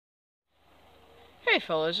Hey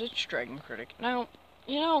fellas, it's Dragon Critic. Now,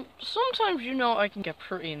 sometimes I can get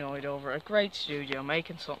pretty annoyed over a great studio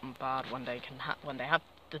making something bad when they have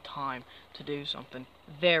the time to do something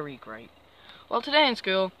very great. Well, today in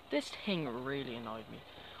school, this thing really annoyed me.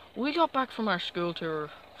 We got back from our school tour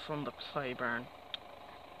from the play barn.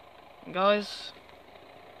 And guys,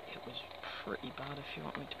 it was pretty bad if you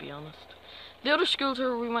want me to be honest. The other school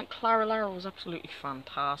tour we went, Clara Lara, was absolutely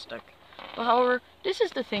fantastic. But however, this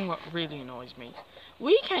is the thing what really annoys me.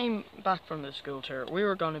 We came back from the school tour. We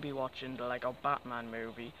were going to be watching the Lego Batman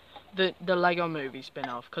movie, the Lego movie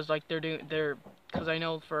spin-off, because because I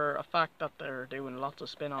know for a fact that they're doing lots of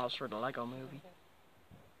spin-offs for the Lego movie.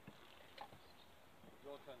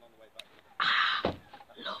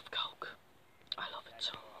 Love Coke. I love it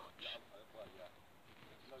so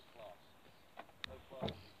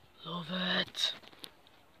much. Love it.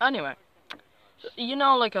 Anyway.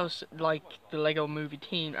 Like the Lego movie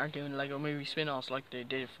team are doing Lego movie spin-offs like they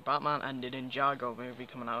did for Batman and the Ninjago movie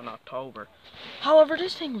coming out in October. However,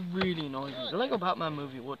 this thing really annoyed me. The Lego Batman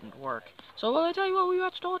movie wouldn't work. So I tell you what we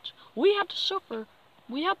had to watch? We had to suffer.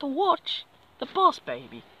 We had to watch the Boss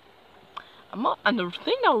Baby. And the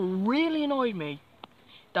thing that really annoyed me,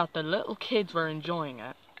 that the little kids were enjoying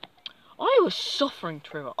it. I was suffering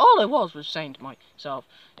through it. All I was saying to myself,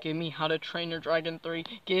 give me How to Train Your Dragon 3,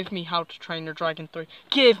 give me How to Train Your Dragon 3,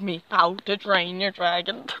 give me How to Train Your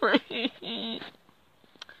Dragon 3.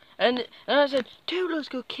 and I said, dude, let's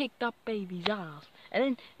go kick that baby's ass. And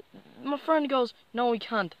then my friend goes, no, we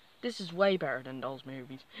can't. This is way better than those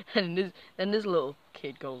movies. And this little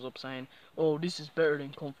kid goes up saying, oh, this is better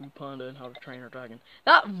than Kung Fu Panda and How to Train Your Dragon.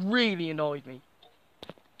 That really annoyed me.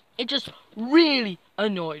 It just really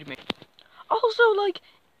annoyed me. Also, like,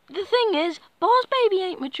 the thing is, Boss Baby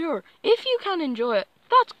ain't mature. If you can enjoy it,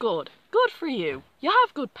 that's good. Good for you. You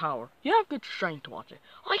have good power. You have good strength to watch it.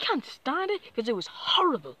 I can't stand it because it was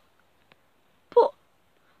horrible. But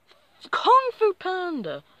Kung Fu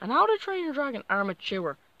Panda and How to Train Your Dragon are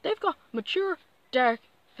mature. They've got mature, dark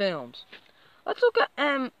films. Let's look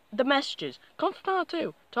at The Messages. Kung Fu Panda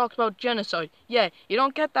 2 talks about genocide. Yeah, you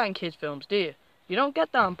don't get that in kids' films, do you? You don't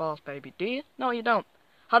get that in Boss Baby, do you? No, you don't.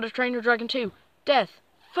 How to Train Your Dragon 2, death,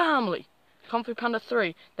 family. Kung Fu Panda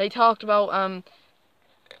 3, they talked about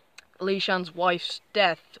Li Shan's wife's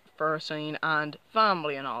death for a scene and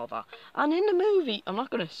family and all that. And in the movie, I'm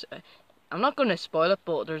not gonna spoil it,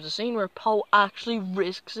 but there's a scene where Po actually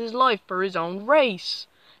risks his life for his own race.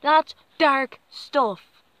 That's dark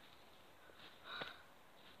stuff.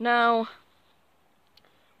 Now,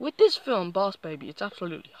 with this film, Boss Baby, it's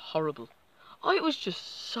absolutely horrible. I was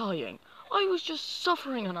just sighing. I was just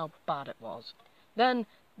suffering on how bad it was. Then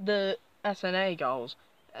the SNA goes,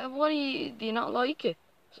 do you not like it?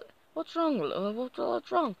 What's wrong? What's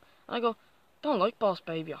wrong? And I go, don't like Boss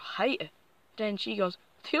Baby, I hate it. Then she goes,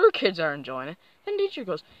 the other kids are enjoying it. Then the teacher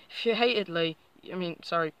goes, if you hate it,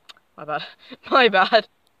 sorry, my bad, my bad.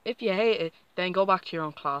 If you hate it, then go back to your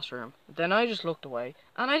own classroom. Then I just looked away,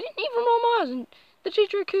 and I didn't even roll my eyes, and the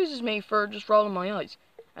teacher accuses me for just rolling my eyes.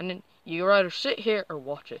 And then you either sit here or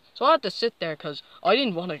watch it. So I had to sit there because I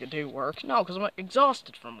didn't want to do work. No, because I'm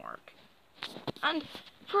exhausted from work. And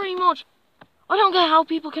pretty much, I don't get how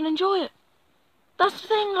people can enjoy it. That's the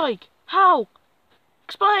thing, like, how?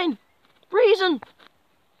 Explain. Reason.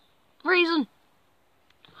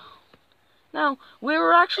 Now, we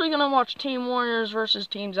were actually going to watch Team Warriors vs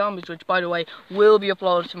Team Zombies, which, by the way, will be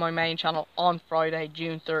uploaded to my main channel on Friday,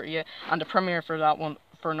 June 30th. And the premiere for that one,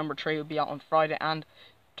 for number 3, will be out on Friday, and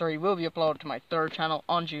 3 will be uploaded to my third channel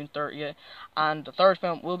on June 30th, and the third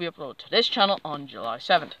film will be uploaded to this channel on July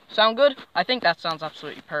 7th. Sound good? I think that sounds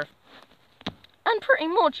absolutely perfect. And pretty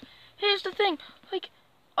much, here's the thing, like,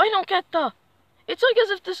 I don't get that. It's like as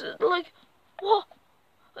if this is, like, what?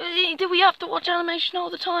 Do we have to watch animation all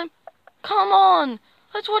the time? Come on,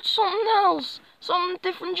 let's watch something else, some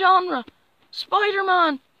different genre.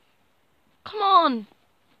 Spider-Man. Come on.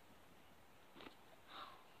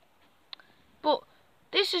 But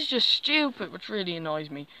this is just stupid, which really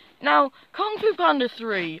annoys me. Now, Kung Fu Panda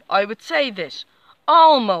 3, I would say this,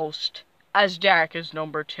 almost as dark as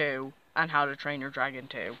number 2 and How to Train Your Dragon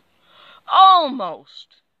 2. Almost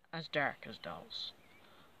as dark as those.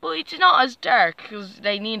 But it's not as dark, because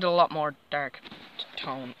they need a lot more dark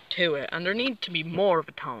tone to it, and there needed to be more of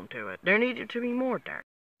a tone to it. There needed to be more dark.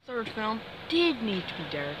 Third film did need to be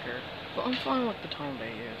darker, but I'm fine with the tone they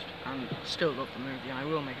used, and still love the movie, and I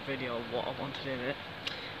will make a video of what I want to do with it.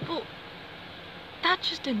 But that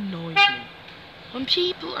just annoys me. When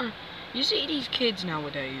people are, you see these kids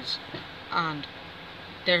nowadays, and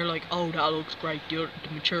they're like, oh, that looks great, the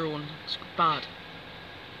mature one looks bad.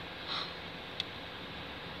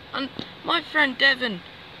 And my friend Devin,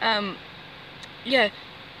 yeah,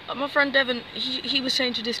 my friend Devin, he was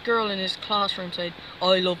saying to this girl in his classroom, saying,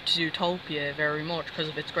 I loved Zootopia very much because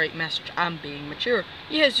of its great message and being mature.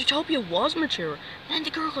 Yeah, Zootopia was mature. Then the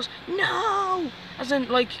girl goes, no! As in,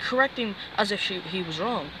 like, correcting as if he was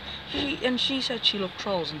wrong. She said she loved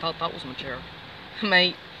Trolls and thought that was mature.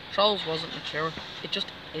 Mate, Trolls wasn't mature. It just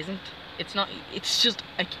isn't. It's not, it's just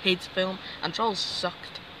a kid's film, and Trolls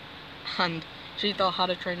sucked. And she thought How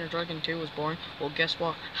to Train Your Dragon 2 was boring. Well, guess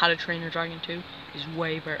what? How to Train Your Dragon 2 is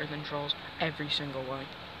way better than Trolls every single way.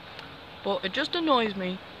 But it just annoys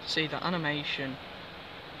me to see that animation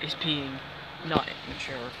is being not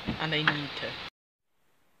mature, and they need to.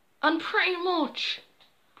 And pretty much,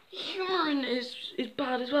 humour is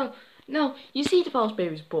bad as well. Now, you see the Boss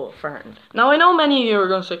Baby's butt farting. Now, I know many of you are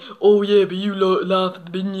going to say, oh yeah, but you laugh at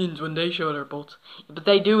the minions when they show their butts. But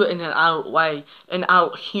they do it in an out way, an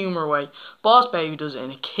out humour way. Boss Baby does it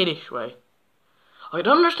in a kiddish way. I'd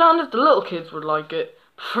understand if the little kids would like it.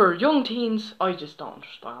 For young teens, I just don't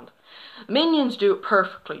understand. Minions do it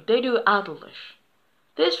perfectly. They do it adultish.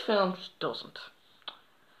 This film just doesn't.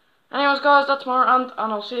 Anyways, guys, that's my rant,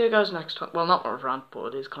 and I'll see you guys next time. Well, not my rant, but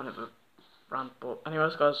it is kind of a rant. But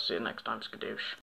anyways, guys, see you next time. Skadoosh.